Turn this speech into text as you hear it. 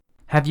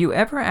Have you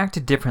ever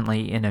acted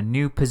differently in a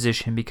new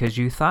position because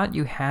you thought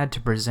you had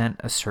to present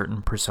a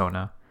certain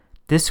persona?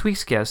 This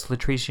week's guest,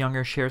 Latrice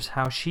Younger, shares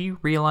how she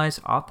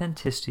realized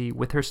authenticity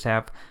with her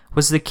staff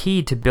was the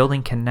key to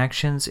building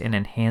connections and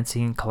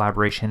enhancing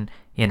collaboration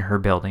in her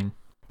building.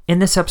 In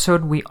this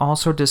episode, we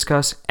also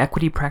discuss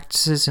equity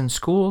practices in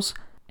schools,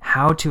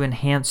 how to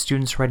enhance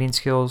students' writing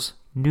skills,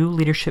 new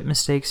leadership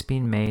mistakes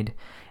being made,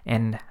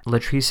 and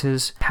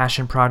Latrice's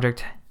passion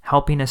project,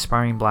 helping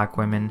aspiring Black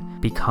women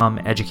become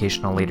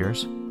educational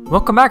leaders.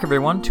 Welcome back,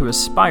 everyone, to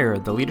Aspire,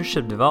 the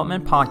Leadership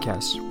Development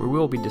Podcast, where we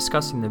will be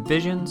discussing the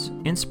visions,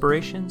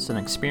 inspirations, and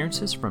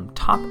experiences from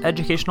top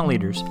educational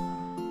leaders.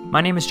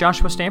 My name is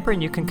Joshua Stamper,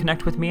 and you can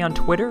connect with me on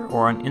Twitter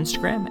or on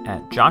Instagram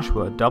at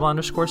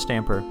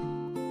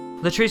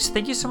Joshua_Stamper. Latrice,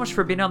 thank you so much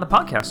for being on the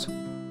podcast.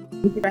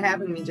 Thank you for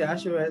having me,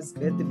 Joshua. It's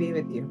good to be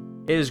with you.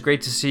 It is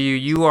great to see you.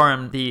 You are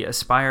in the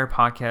Aspire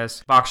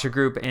Podcast Boxer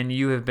Group, and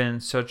you have been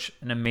such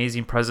an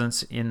amazing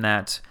presence in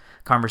that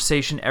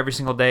conversation every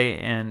single day,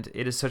 and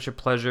it is such a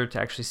pleasure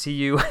to actually see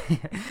you.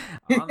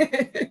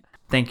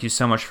 Thank you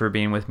so much for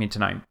being with me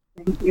tonight.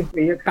 Thank you for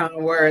your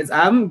kind words.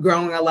 I'm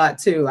growing a lot,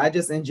 too. I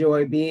just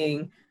enjoy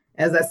being,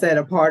 as I said,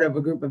 a part of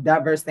a group of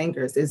diverse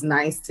thinkers. It's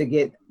nice to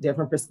get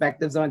different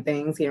perspectives on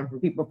things, hearing from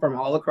people from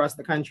all across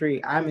the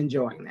country. I'm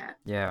enjoying that.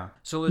 Yeah.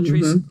 So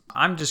Latrice,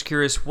 I'm just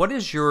curious, what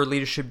is your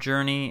leadership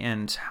journey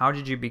and how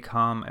did you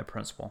become a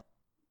principal?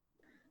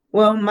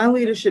 Well, my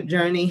leadership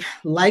journey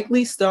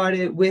likely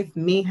started with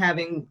me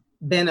having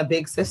been a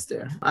big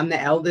sister. I'm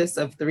the eldest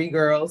of 3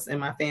 girls in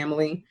my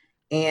family,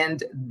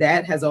 and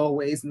that has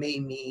always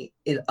made me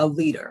a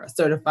leader, a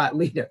certified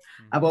leader.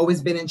 I've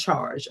always been in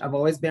charge. I've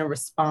always been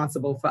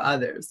responsible for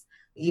others.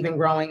 Even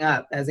growing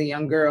up as a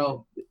young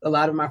girl, a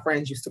lot of my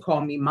friends used to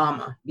call me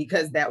mama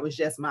because that was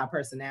just my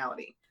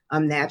personality.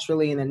 I'm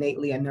naturally and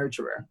innately a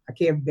nurturer. I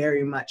care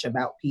very much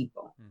about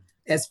people.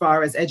 As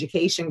far as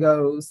education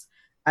goes,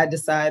 I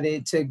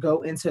decided to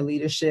go into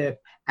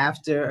leadership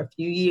after a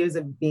few years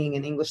of being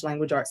an English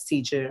language arts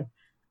teacher.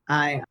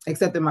 I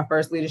accepted my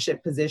first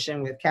leadership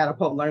position with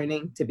Catapult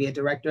Learning to be a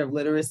director of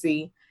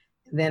literacy.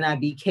 Then I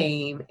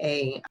became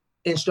a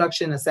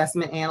instruction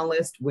assessment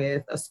analyst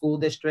with a school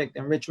district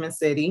in Richmond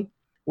City,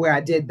 where I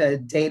did the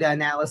data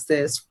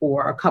analysis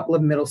for a couple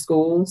of middle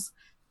schools.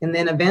 And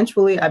then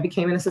eventually I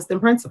became an assistant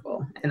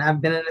principal, and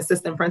I've been an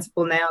assistant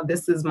principal now.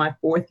 This is my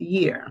 4th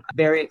year. I'm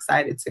very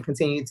excited to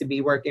continue to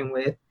be working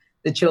with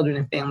the children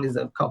and families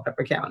of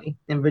Culpeper County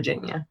in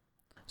Virginia.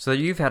 So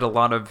you've had a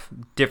lot of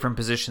different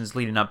positions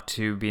leading up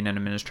to being an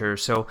administrator.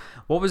 So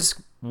what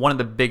was one of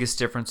the biggest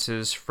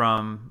differences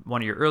from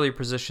one of your earlier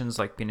positions,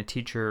 like being a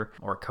teacher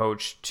or a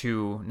coach,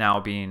 to now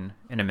being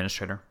an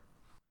administrator?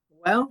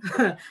 Well,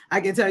 I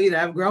can tell you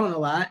that I've grown a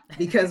lot,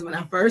 because when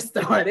I first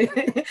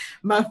started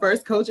my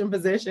first coaching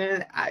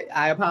position,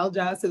 I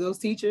apologize to those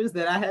teachers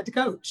that I had to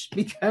coach,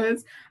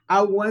 because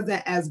I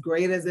wasn't as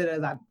great as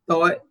I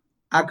thought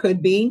I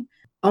could be.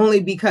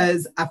 Only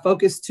because I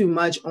focused too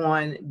much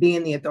on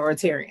being the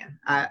authoritarian.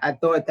 I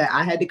thought that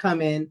I had to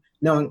come in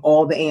knowing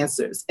all the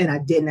answers, and I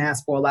didn't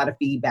ask for a lot of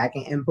feedback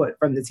and input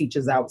from the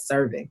teachers I was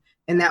serving.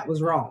 And that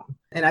was wrong.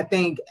 And I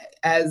think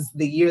as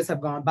the years have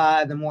gone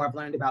by, the more I've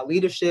learned about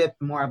leadership,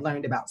 the more I've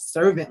learned about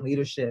servant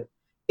leadership,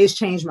 it's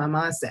changed my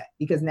mindset,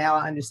 because now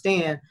I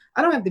understand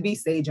I don't have to be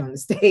sage on the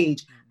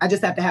stage. I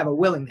just have to have a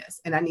willingness,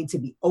 and I need to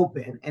be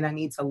open, and I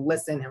need to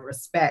listen and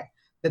respect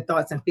the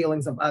thoughts and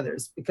feelings of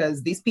others,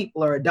 because these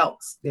people are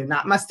adults. They're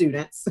not my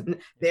students.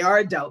 They are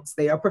adults.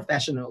 They are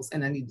professionals,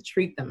 and I need to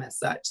treat them as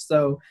such.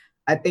 So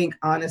I think,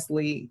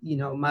 honestly,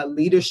 my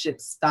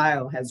leadership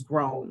style has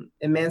grown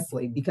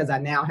immensely, because I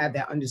now have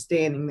that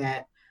understanding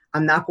that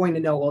I'm not going to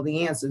know all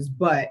the answers,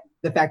 but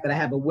the fact that I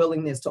have a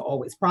willingness to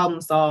always problem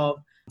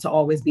solve, to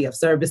always be of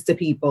service to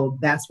people,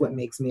 that's what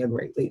makes me a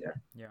great leader.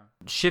 Yeah.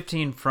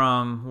 Shifting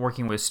from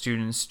working with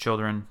students,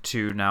 children,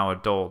 to now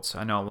adults,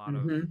 I know a lot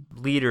of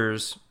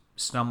leaders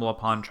stumble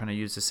upon trying to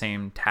use the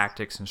same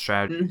tactics and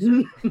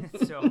strategies.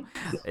 So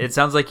it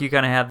sounds like you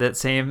kind of had that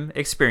same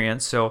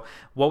experience. So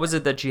what was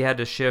it that you had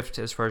to shift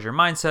as far as your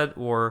mindset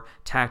or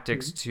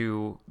tactics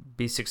to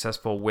be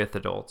successful with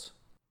adults?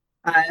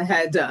 I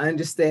had to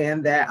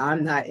understand that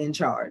I'm not in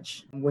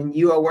charge. When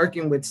you are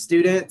working with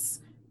students,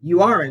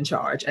 you are in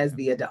charge as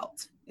the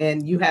adult,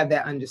 and you have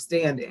that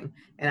understanding.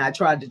 And I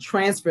tried to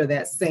transfer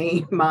that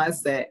same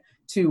mindset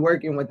to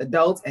working with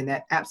adults, and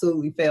that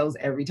absolutely fails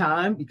every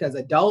time, because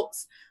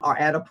adults are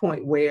at a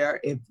point where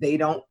if they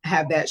don't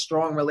have that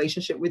strong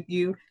relationship with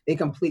you, they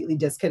completely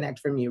disconnect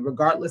from you,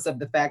 regardless of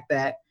the fact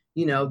that,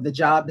 the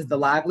job is the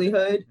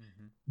livelihood.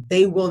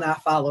 They will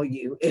not follow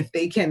you if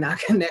they cannot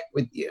connect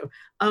with you,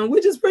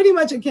 which is pretty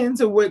much akin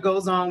to what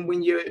goes on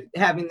when you're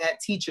having that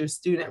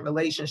teacher-student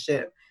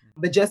relationship,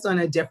 but just on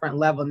a different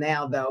level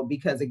now, though,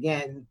 because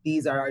again,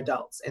 these are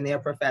adults and they're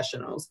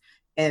professionals.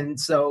 And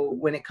so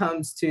when it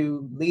comes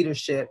to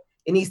leadership,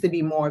 it needs to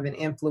be more of an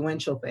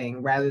influential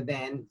thing rather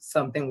than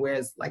something where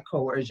it's like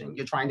coercion.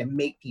 You're trying to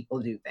make people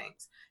do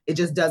things. It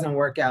just doesn't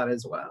work out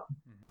as well.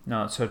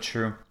 No, it's so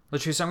true.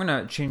 Latrice, I'm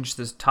going to change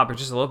this topic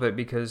just a little bit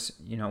because,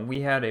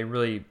 we had a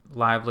really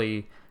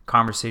lively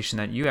conversation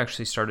that you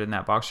actually started in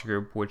that Boxer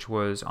group, which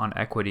was on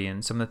equity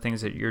and some of the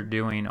things that you're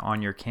doing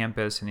on your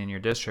campus and in your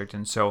district.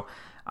 And so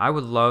I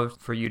would love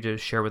for you to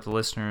share with the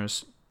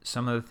listeners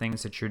some of the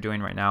things that you're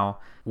doing right now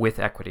with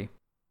equity.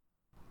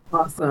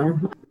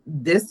 Awesome.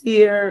 This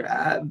year,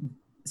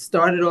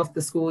 started off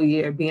the school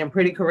year being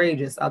pretty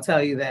courageous. I'll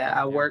tell you that.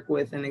 I work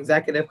with an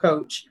executive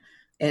coach,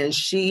 and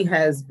she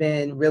has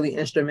been really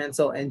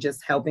instrumental in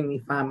just helping me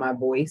find my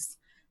voice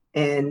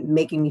and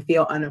making me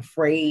feel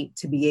unafraid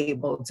to be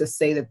able to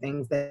say the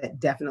things that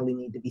definitely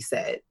need to be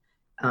said.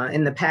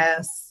 In the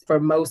past, for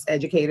most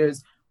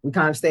educators, we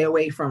kind of stay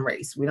away from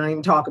race. We don't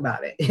even talk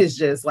about it. It's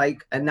just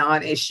like a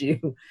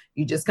non-issue.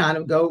 You just kind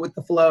of go with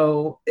the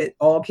flow.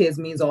 All kids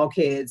means all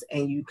kids,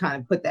 and you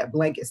kind of put that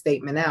blanket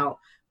statement out.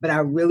 But I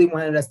really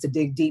wanted us to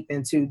dig deep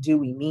into, do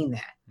we mean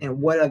that? And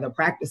what are the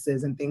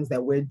practices and things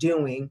that we're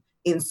doing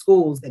in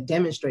schools that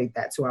demonstrate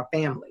that to our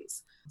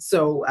families?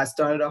 So I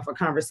started off a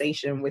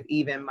conversation with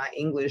even my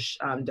English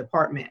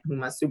department,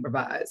 whom I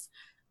supervise,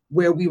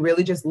 where we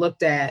really just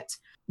looked at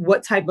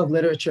what type of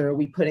literature are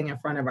we putting in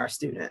front of our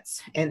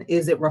students, and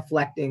is it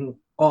reflecting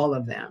all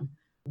of them?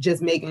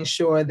 Just making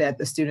sure that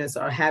the students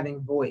are having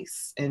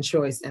voice and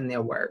choice in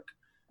their work.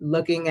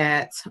 Looking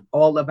at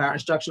all of our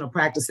instructional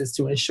practices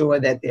to ensure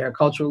that they're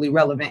culturally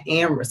relevant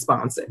and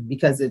responsive,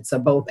 because it's a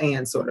both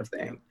and sort of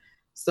thing.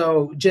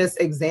 So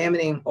just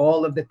examining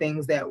all of the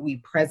things that we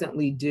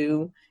presently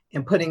do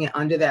and putting it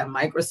under that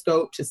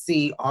microscope to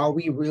see, are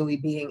we really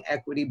being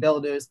equity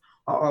builders,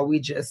 or are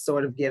we just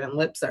sort of giving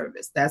lip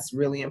service? That's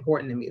really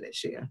important to me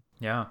this year.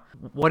 Yeah.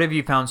 What have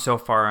you found so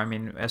far? I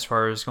mean, as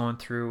far as going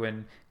through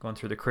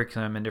the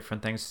curriculum and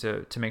different things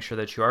to make sure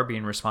that you are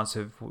being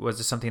responsive, was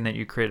this something that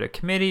you created a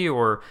committee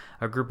or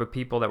a group of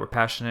people that were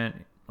passionate,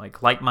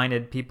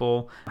 like-minded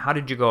people? How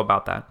did you go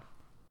about that?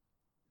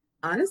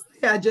 Honestly,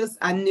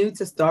 I knew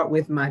to start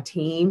with my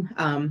team,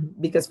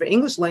 because for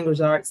English language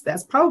arts,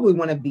 that's probably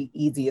one of the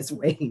easiest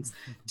ways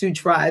to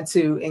try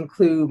to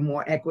include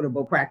more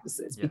equitable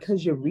practices,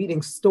 because you're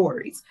reading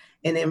stories,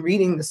 and in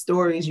reading the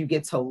stories, you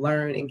get to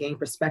learn and gain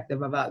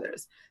perspective of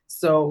others.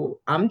 So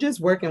I'm just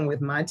working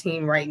with my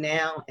team right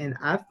now, and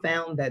I've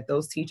found that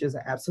those teachers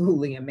are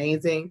absolutely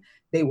amazing.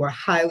 They were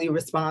highly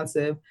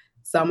responsive.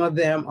 Some of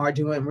them are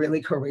doing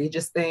really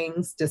courageous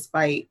things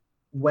despite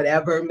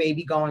whatever may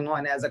be going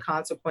on as a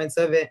consequence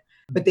of it,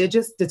 but they're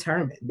just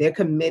determined. They're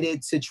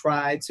committed to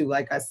try to,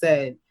 like I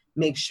said,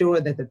 make sure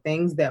that the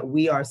things that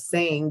we are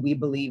saying we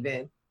believe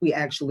in, we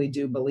actually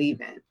do believe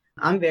in.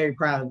 I'm very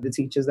proud of the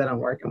teachers that I'm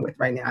working with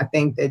right now. I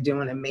think they're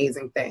doing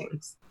amazing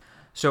things.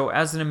 So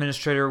as an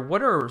administrator,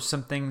 what are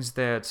some things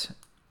that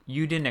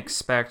you didn't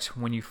expect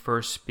when you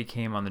first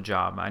became on the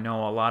job? I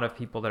know a lot of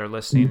people that are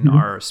listening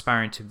are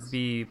aspiring to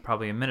be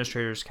probably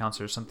administrators,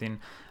 counselors, something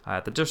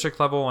at the district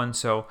level. And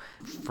so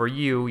for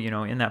you,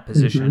 in that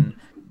position,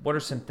 what are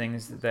some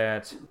things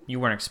that you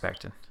weren't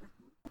expecting?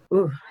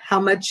 Ooh, how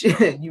much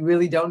you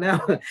really don't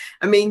know.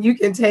 I mean, you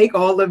can take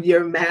all of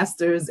your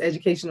master's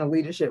educational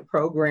leadership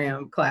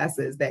program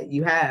classes that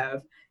you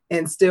have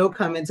and still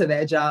come into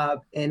that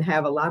job and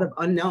have a lot of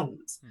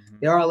unknowns.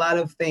 There are a lot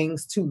of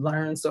things to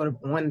learn sort of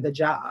on the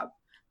job.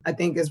 I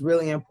think it's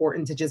really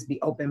important to just be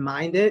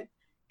open-minded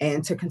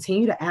and to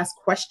continue to ask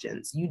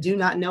questions. You do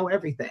not know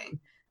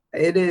everything.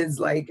 It is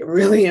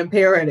really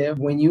imperative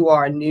when you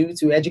are new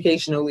to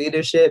educational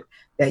leadership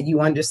that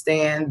you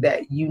understand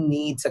that you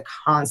need to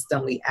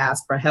constantly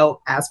ask for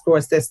help, ask for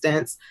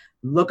assistance,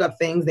 look up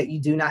things that you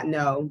do not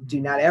know. Do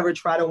not ever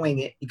try to wing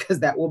it, because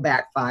that will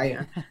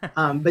backfire.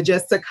 But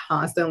just to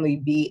constantly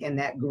be in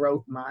that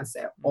growth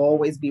mindset,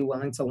 always be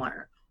willing to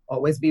learn,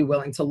 always be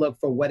willing to look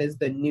for what is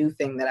the new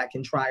thing that I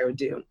can try or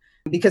do.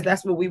 Because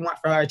that's what we want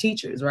for our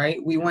teachers,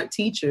 right? We want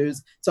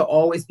teachers to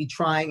always be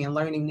trying and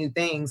learning new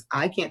things.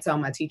 I can't tell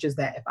my teachers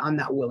that if I'm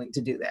not willing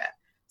to do that.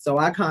 So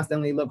I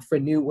constantly look for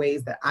new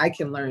ways that I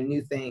can learn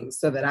new things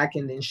so that I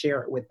can then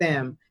share it with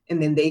them.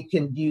 And then they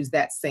can use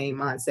that same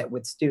mindset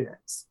with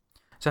students.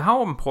 So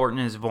how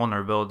important is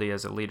vulnerability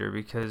as a leader?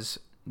 Because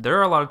there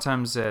are a lot of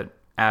times that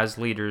as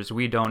leaders,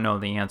 we don't know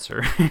the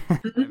answer,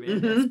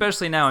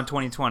 especially now in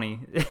 2020.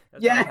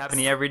 That's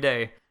happening every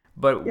day.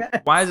 But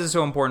why is it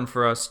so important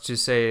for us to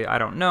say, I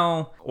don't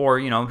know,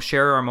 or,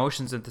 share our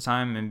emotions at the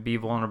time and be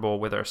vulnerable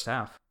with our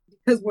staff?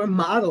 Because we're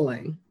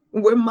modeling.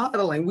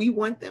 We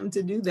want them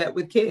to do that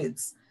with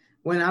kids.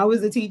 When I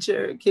was a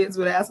teacher, kids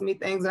would ask me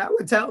things and I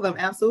would tell them,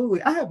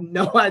 absolutely, I have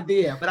no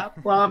idea, but I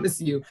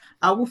promise you,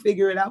 I will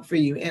figure it out for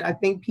you. And I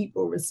think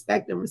people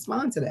respect and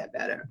respond to that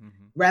better,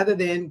 rather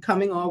than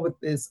coming on with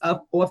this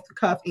off the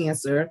cuff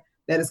answer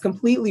that is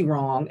completely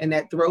wrong and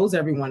that throws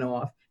everyone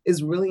off.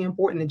 It's really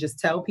important to just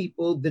tell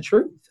people the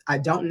truth. I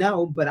don't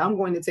know, but I'm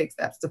going to take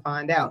steps to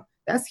find out.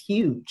 That's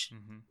huge.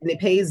 And it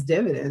pays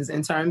dividends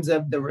in terms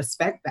of the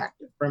respect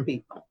factor from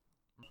people.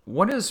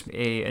 What is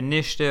a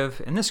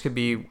initiative, and this could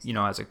be,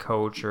 as a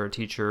coach or a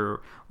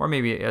teacher, or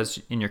maybe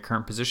as in your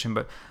current position,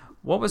 but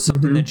what was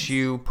something that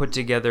you put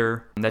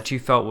together that you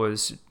felt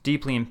was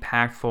deeply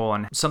impactful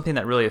and something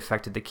that really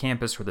affected the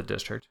campus or the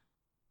district?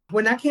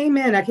 When I came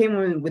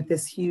in with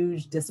this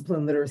huge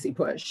discipline literacy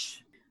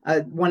push. I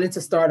wanted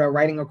to start a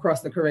writing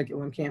across the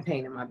curriculum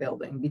campaign in my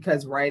building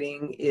because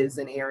writing is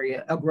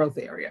a growth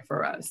area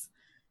for us.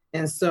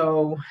 And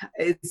so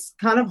it's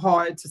kind of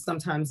hard to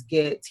sometimes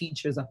get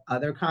teachers of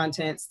other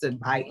contents to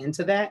buy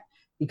into that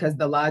because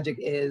the logic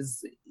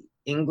is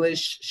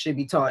English should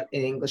be taught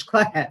in English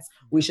class.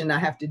 We should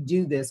not have to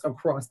do this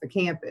across the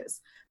campus.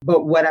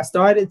 But what I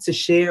started to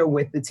share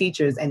with the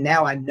teachers, and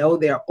now I know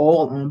they're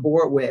all on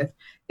board with,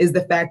 is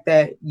the fact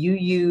that you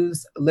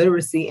use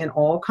literacy in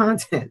all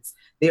contents.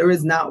 There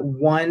is not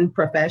one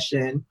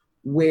profession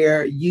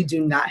where you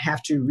do not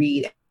have to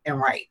read and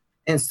write.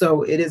 And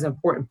so it is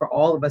important for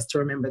all of us to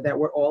remember that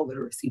we're all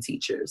literacy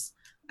teachers.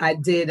 I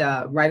did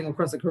writing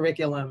across the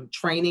curriculum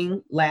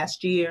training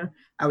last year.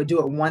 I would do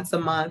it once a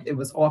month. It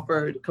was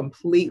offered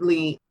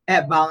completely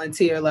at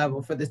volunteer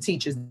level for the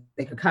teachers.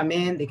 They could come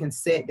in, they can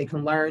sit, they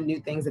can learn new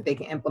things that they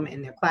can implement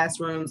in their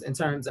classrooms in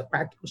terms of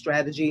practical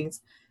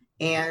strategies.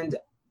 And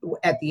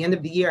at the end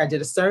of the year, I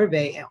did a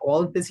survey and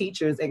all of the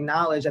teachers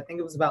acknowledged, I think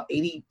it was about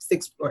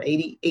 86 or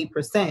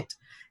 88%,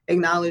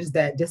 acknowledge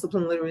that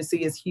discipline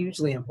literacy is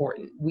hugely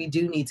important. We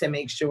do need to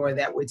make sure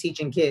that we're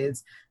teaching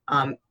kids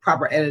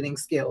proper editing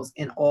skills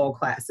in all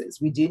classes.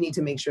 We do need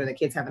to make sure that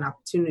kids have an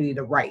opportunity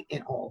to write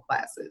in all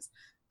classes.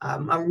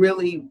 I'm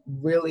really,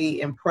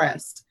 really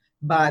impressed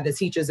by the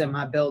teachers in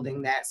my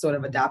building that sort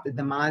of adopted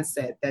the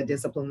mindset that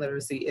discipline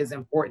literacy is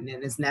important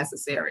and is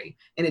necessary.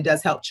 And it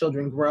does help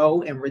children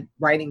grow, and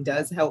writing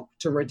does help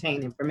to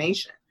retain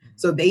information.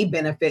 So they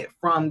benefit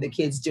from the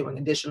kids doing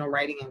additional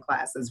writing in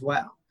class as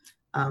well.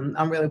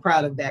 I'm really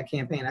proud of that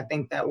campaign. I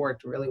think that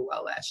worked really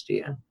well last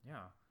year. Yeah.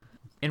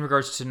 In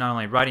regards to not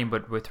only writing,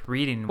 but with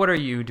reading, what are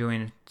you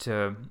doing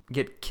to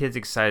get kids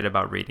excited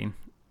about reading?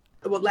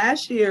 Well,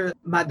 last year,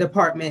 my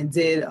department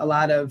did a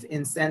lot of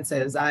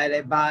incentives. I had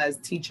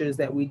advised teachers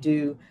that we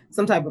do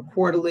some type of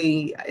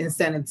quarterly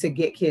incentive to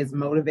get kids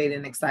motivated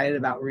and excited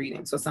about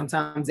reading. So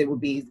sometimes it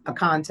would be a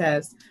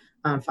contest.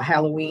 For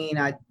Halloween,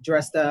 I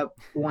dressed up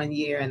one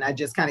year and I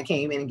just kind of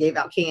came in and gave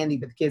out candy,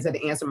 but the kids had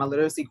to answer my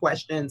literacy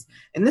questions.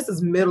 And this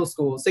is middle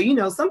school.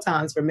 So,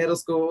 sometimes for middle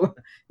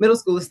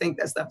schoolers think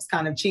that stuff's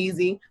kind of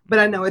cheesy, but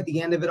I know at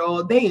the end of it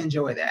all, they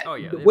enjoy that. Oh,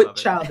 yeah, what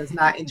child does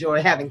not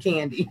enjoy having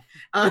candy?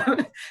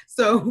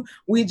 So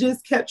we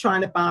just kept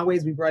trying to find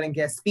ways. We brought in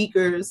guest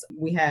speakers.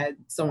 We had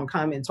someone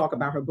come and talk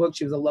about her book.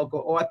 She was a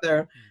local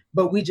author.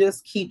 But we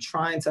just keep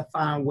trying to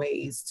find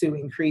ways to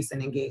increase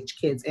and engage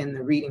kids in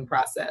the reading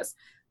process.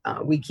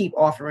 We keep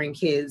offering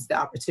kids the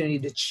opportunity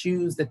to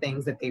choose the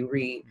things that they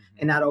read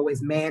and not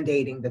always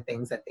mandating the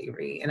things that they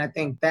read. And I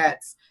think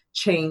that's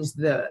changed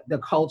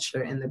the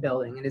culture in the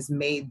building and has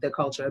made the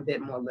culture a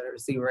bit more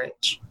literacy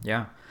rich.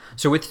 Yeah.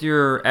 So with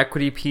your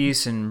equity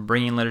piece and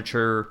bringing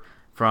literature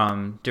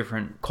from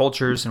different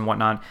cultures and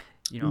whatnot,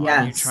 Yes.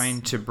 Are you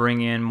trying to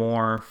bring in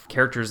more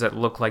characters that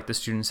look like the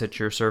students that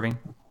you're serving?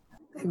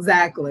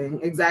 Exactly.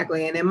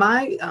 And in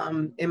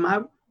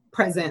my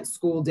present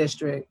school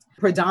district,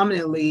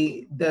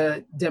 predominantly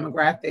the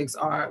demographics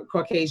are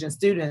Caucasian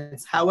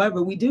students.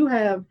 However, we do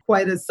have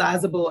quite a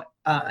sizable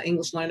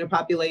English learner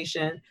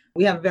population.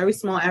 We have a very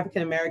small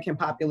African American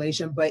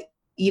population, but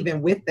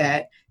even with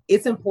that,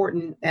 it's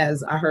important,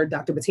 as I heard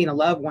Dr. Bettina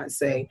Love once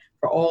say,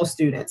 for all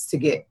students to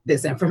get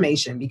this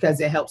information because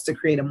it helps to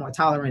create a more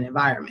tolerant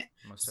environment.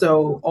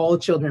 So all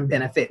children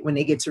benefit when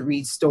they get to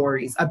read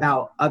stories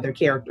about other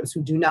characters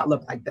who do not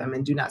look like them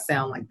and do not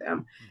sound like them.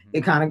 Mm-hmm.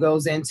 It kind of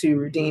goes into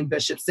Rudine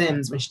Bishop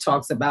Sims when she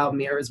talks about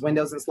mirrors,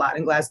 windows, and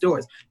sliding glass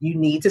doors. You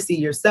need to see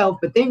yourself,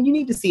 but then you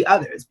need to see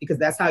others because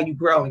that's how you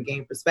grow and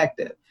gain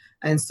perspective.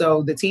 And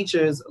so the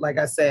teachers, like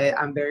I said,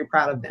 I'm very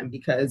proud of them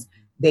because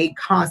they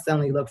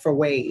constantly look for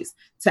ways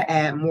to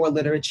add more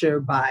literature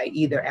by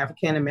either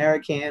African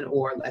American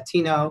or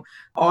Latino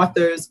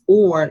authors,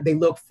 or they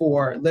look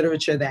for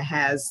literature that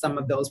has some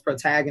of those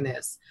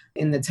protagonists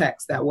in the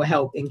text that will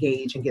help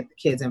engage and get the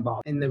kids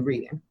involved in the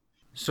reading.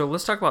 So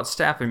let's talk about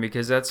staffing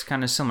because that's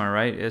kind of similar,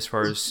 right? As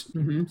far as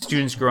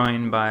students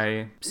growing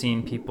by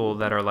seeing people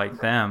that are like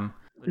them.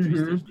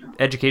 Mm-hmm.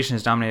 Education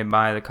is dominated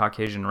by the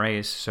Caucasian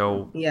race.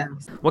 So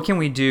what can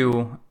we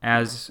do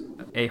as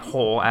a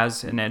whole,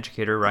 as an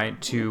educator, right,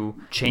 to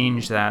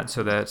change that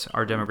so that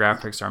our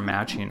demographics are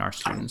matching our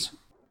students?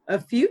 A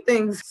few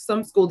things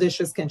some school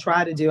districts can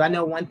try to do. I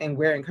know one thing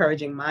we're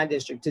encouraging my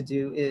district to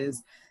do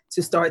is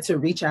to start to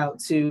reach out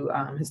to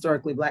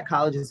historically Black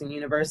colleges and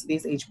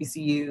universities,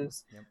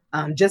 HBCUs,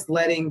 just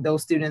letting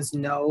those students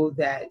know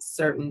that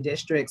certain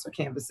districts or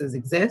campuses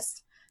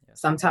exist.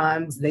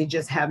 Sometimes they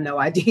just have no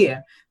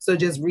idea. So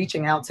just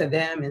reaching out to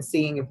them and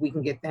seeing if we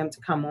can get them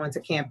to come on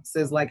to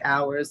campuses like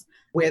ours,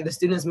 where the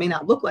students may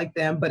not look like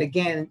them, but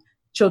again,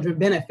 children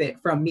benefit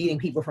from meeting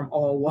people from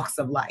all walks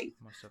of life.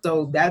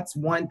 So that's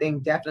one thing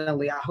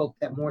definitely I hope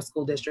that more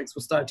school districts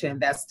will start to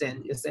invest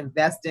in, is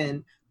invest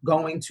in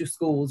going to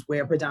schools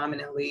where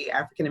predominantly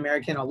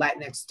African-American or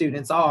Latinx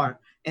students are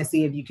and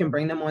see if you can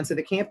bring them onto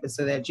the campus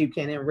so that you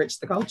can enrich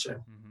the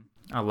culture.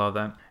 I love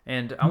that.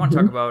 And I want to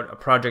talk about a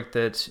project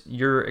that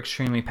you're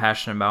extremely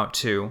passionate about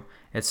too.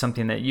 It's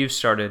something that you've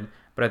started,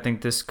 but I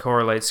think this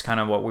correlates kind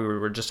of what we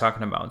were just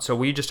talking about. So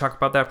will you just talk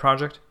about that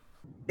project?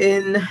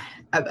 In,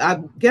 I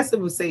guess it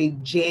would say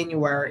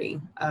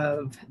January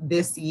of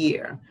this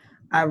year,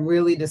 I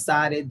really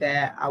decided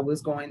that I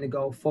was going to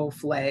go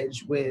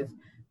full-fledged with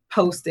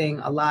posting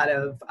a lot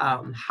of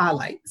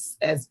highlights,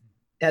 as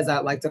I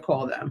like to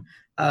call them,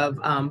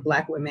 of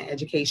Black women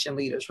education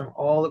leaders from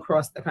all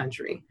across the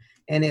country.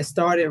 And it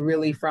started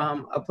really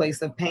from a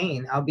place of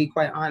pain. I'll be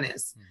quite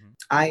honest.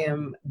 I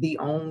am the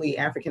only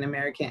African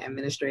American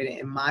administrator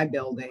in my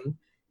building.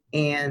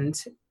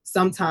 And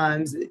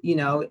sometimes,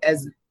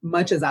 as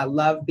much as I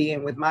love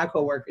being with my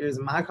coworkers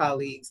and my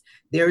colleagues,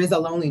 there is a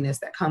loneliness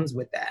that comes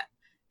with that.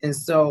 And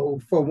so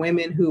for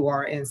women who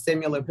are in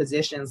similar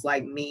positions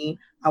like me,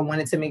 I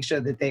wanted to make sure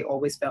that they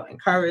always felt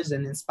encouraged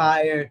and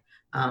inspired.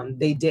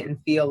 They didn't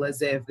feel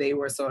as if they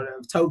were sort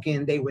of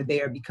token. They were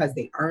there because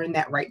they earned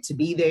that right to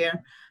be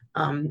there.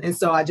 And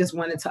so I just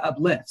wanted to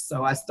uplift.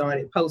 So I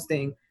started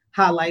posting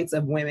highlights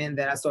of women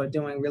that I saw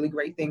doing really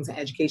great things in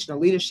educational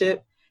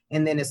leadership.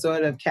 And then it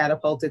sort of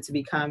catapulted to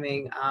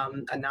becoming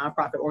a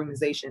nonprofit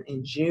organization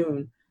in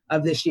June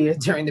of this year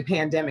during the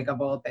pandemic,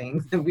 of all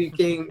things. We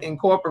became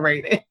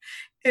incorporated.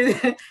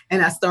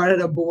 And I started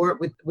a board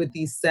with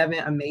these 7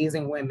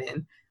 amazing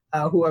women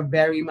who are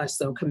very much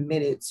so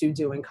committed to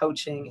doing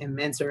coaching and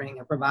mentoring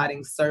and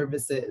providing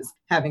services,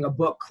 having a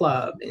book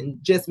club,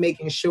 and just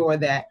making sure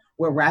that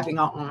we're wrapping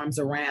our arms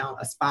around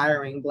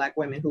aspiring Black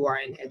women who are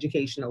in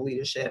educational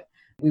leadership.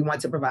 We want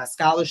to provide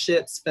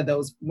scholarships for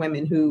those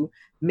women who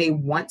may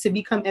want to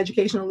become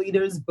educational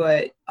leaders,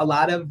 but a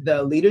lot of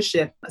the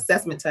leadership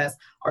assessment tests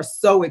are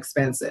so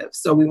expensive.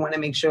 So we want to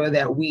make sure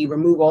that we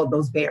remove all of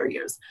those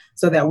barriers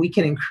so that we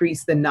can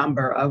increase the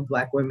number of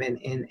Black women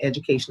in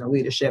educational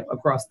leadership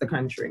across the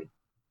country.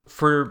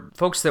 For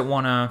folks that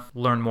want to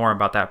learn more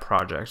about that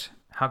project,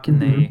 how can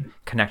they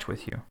connect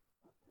with you?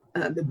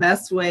 The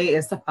best way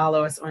is to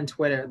follow us on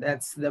Twitter.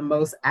 That's the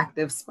most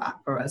active spot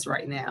for us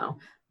right now.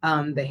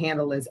 The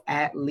handle is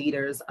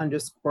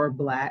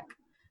 @leaders_Black.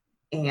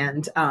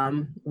 And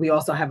we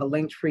also have a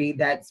link tree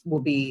that will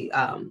be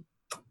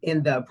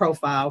in the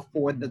profile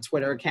for the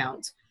Twitter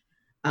account.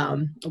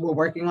 We're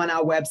working on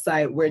our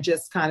website. We're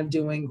just kind of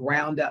doing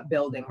ground up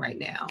building right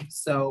now.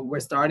 So we're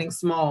starting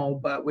small,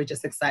 but we're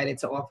just excited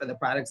to offer the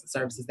products and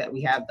services that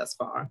we have thus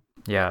far.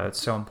 Yeah,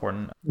 that's so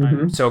important.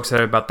 I'm so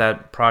excited about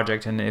that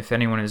project. And if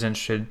anyone is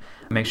interested,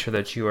 make sure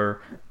that you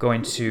are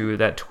going to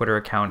that Twitter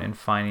account and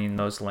finding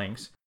those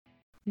links.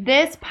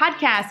 This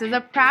podcast is a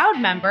proud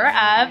member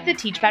of the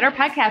Teach Better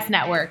Podcast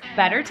Network.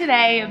 Better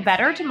today,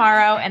 better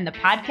tomorrow, and the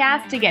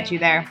podcast to get you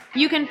there.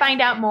 You can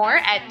find out more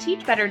at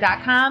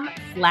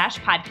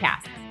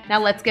teachbetter.com/podcasts. Now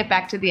let's get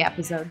back to the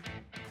episode.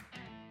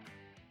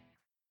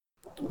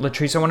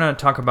 Latrice, I want to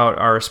talk about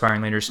our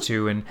aspiring leaders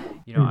too. And,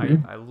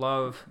 I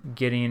love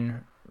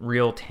getting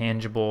real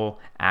tangible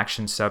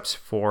action steps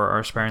for our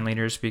aspiring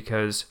leaders,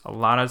 because a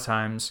lot of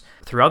times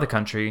throughout the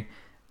country,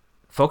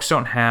 folks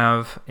don't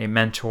have a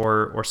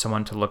mentor or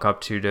someone to look up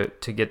to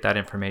get that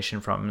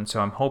information from. And so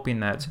I'm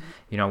hoping that,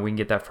 we can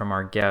get that from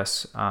our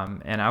guests.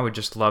 And I would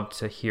just love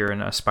to hear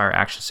an Aspire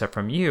action step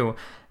from you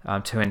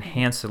to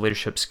enhance the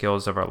leadership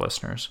skills of our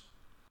listeners.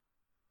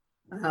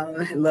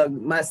 Look,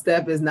 my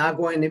step is not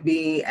going to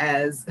be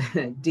as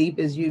deep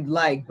as you'd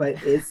like,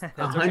 but it's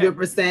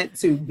 100%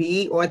 to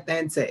be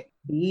authentic.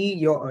 Be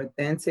your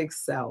authentic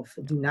self.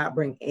 Do not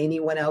bring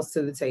anyone else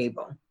to the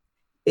table.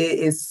 It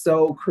is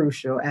so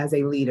crucial as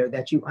a leader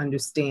that you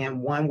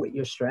understand, one, what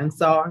your strengths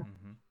are,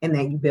 and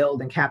that you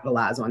build and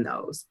capitalize on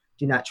those.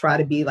 Do not try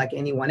to be like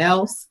anyone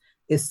else.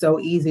 It's so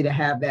easy to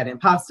have that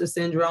imposter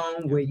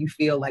syndrome where you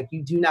feel like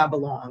you do not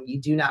belong, you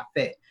do not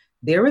fit.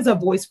 There is a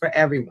voice for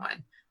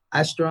everyone.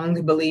 I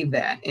strongly believe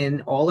that,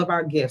 and all of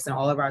our gifts and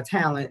all of our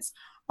talents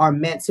are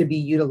meant to be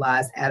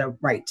utilized at a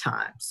right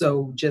time.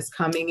 So just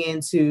coming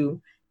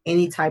into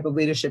any type of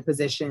leadership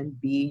position,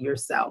 be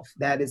yourself.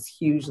 That is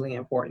hugely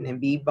important, and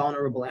be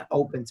vulnerable and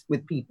open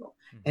with people.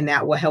 And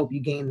that will help you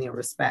gain their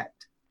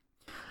respect.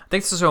 I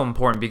think this is so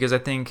important because I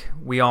think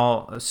we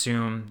all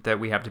assume that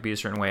we have to be a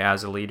certain way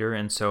as a leader.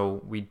 And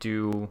so we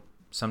do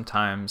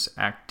sometimes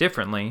act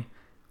differently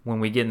when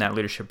we get in that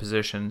leadership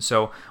position.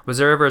 So was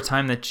there ever a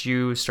time that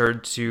you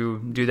started to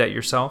do that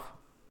yourself?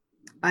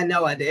 I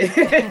know I did.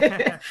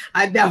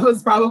 That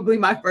was probably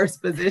my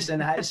first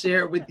position. I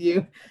shared with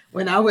you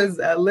when I was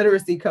a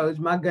literacy coach.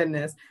 My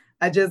goodness.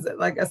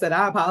 Like I said,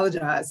 I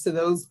apologize to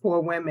those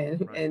poor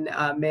women and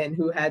men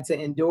who had to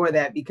endure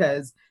that,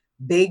 because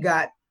they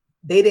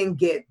didn't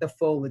get the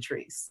full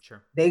Latrice.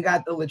 Sure. They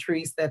got the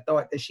Latrice that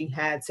thought that she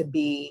had to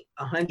be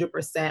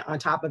 100% on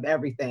top of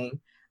everything.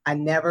 I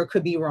never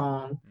could be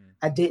wrong.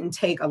 I didn't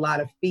take a lot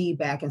of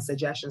feedback and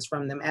suggestions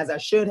from them as I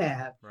should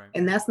have. Right.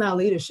 And that's not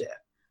leadership.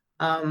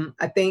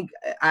 I think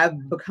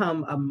I've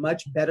become a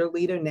much better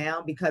leader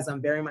now because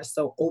I'm very much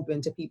so open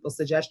to people's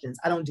suggestions.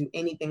 I don't do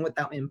anything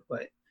without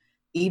input.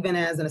 Even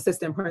as an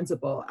assistant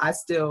principal, I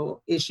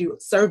still issue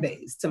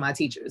surveys to my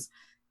teachers.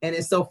 And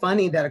it's so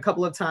funny that a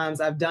couple of times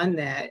I've done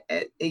that,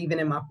 even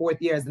in my 4th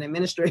year as an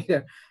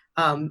administrator,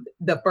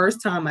 The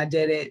first time I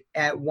did it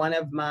at one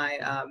of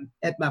my,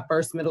 at my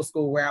first middle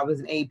school where I was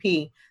an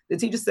AP, the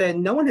teacher said,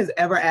 no one has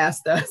ever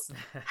asked us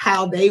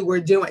how they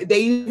were doing.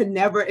 They had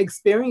never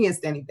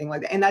experienced anything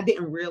like that. And I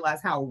didn't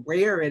realize how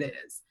rare it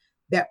is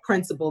that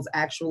principals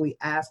actually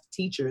ask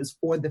teachers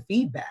for the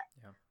feedback.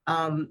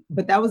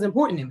 But that was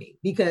important to me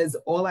because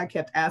all I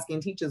kept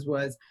asking teachers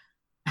was,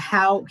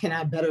 how can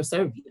I better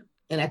serve you?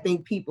 And I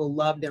think people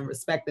loved and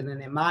respected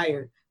and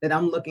admired that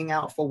I'm looking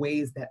out for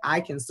ways that I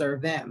can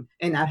serve them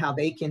and not how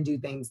they can do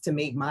things to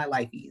make my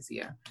life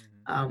easier.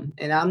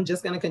 And I'm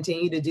just going to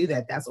continue to do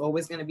that. That's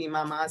always going to be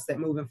my mindset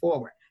moving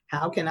forward.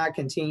 How can I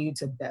continue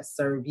to best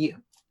serve you?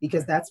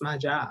 Because that's my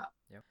job.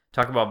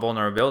 Talk about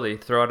vulnerability.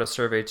 Throw out a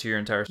survey to your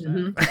entire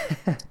staff.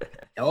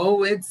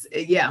 Oh, it's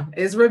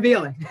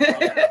revealing.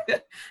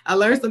 I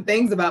learned some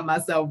things about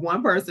myself.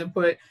 One person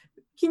put,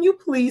 can you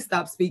please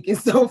stop speaking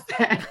so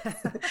fast?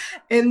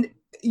 And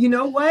you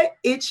know what?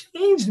 It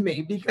changed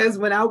me because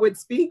when I would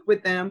speak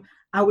with them,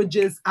 I would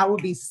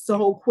be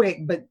so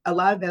quick, but a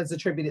lot of that is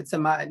attributed to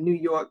my New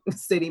York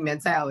City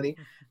mentality.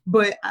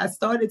 But I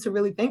started to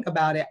really think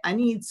about it. I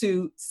need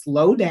to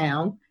slow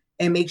down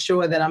and make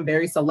sure that I'm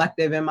very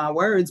selective in my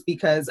words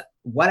because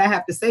what I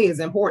have to say is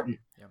important.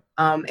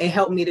 It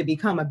helped me to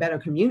become a better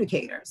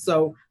communicator.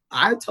 So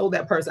I told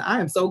that person, I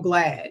am so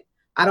glad.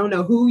 I don't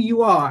know who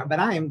you are, but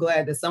I am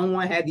glad that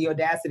someone had the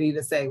audacity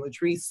to say,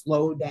 Latrice,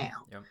 slow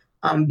down.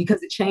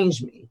 Because it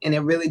changed me and it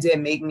really did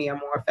make me a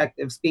more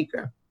effective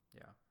speaker.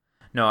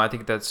 No, I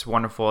think that's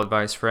wonderful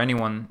advice for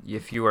anyone.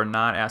 If you are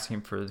not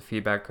asking for the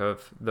feedback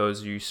of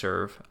those you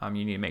serve, you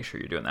need to make sure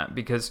you're doing that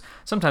because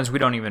sometimes we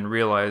don't even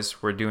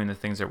realize we're doing the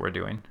things that we're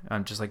doing.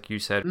 Just like you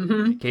said,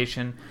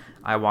 communication,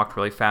 I walked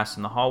really fast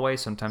in the hallway.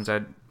 Sometimes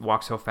I'd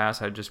walk so fast,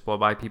 I'd just blow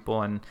by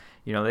people and,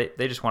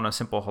 they just want a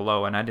simple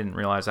hello. And I didn't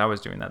realize I was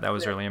doing that. That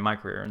was early in my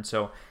career. And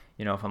so,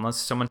 unless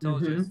someone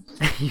tells you,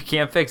 you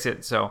can't fix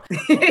it. So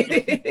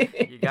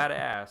you got to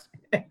ask.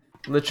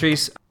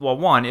 Latrice, well,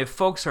 one, if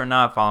folks are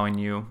not following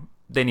you,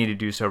 they need to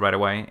do so right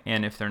away.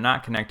 And if they're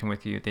not connecting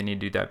with you, they need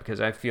to do that because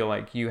I feel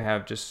like you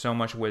have just so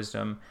much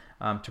wisdom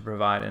to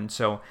provide. And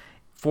so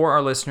for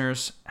our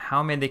listeners,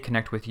 how may they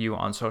connect with you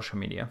on social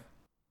media?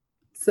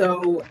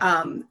 So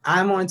I'm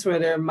on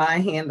Twitter. My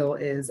handle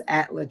is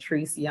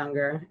 @Latrice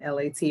Younger,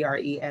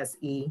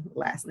 LATRESE,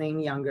 last name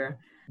Younger.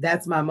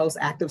 That's my most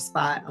active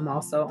spot. I'm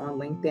also on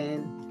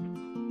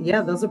LinkedIn.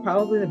 Yeah, those are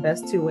probably the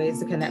best two ways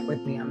to connect with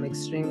me. I'm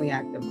extremely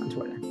active on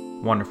Twitter.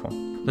 Wonderful.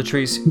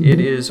 Latrice, it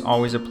is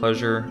always a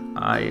pleasure.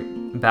 I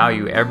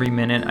value every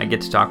minute I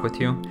get to talk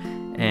with you.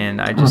 And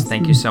I just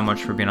thank you so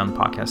much for being on the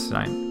podcast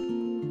tonight.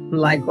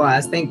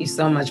 Likewise. Thank you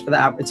so much for the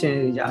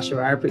opportunity,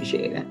 Joshua. I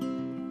appreciate it.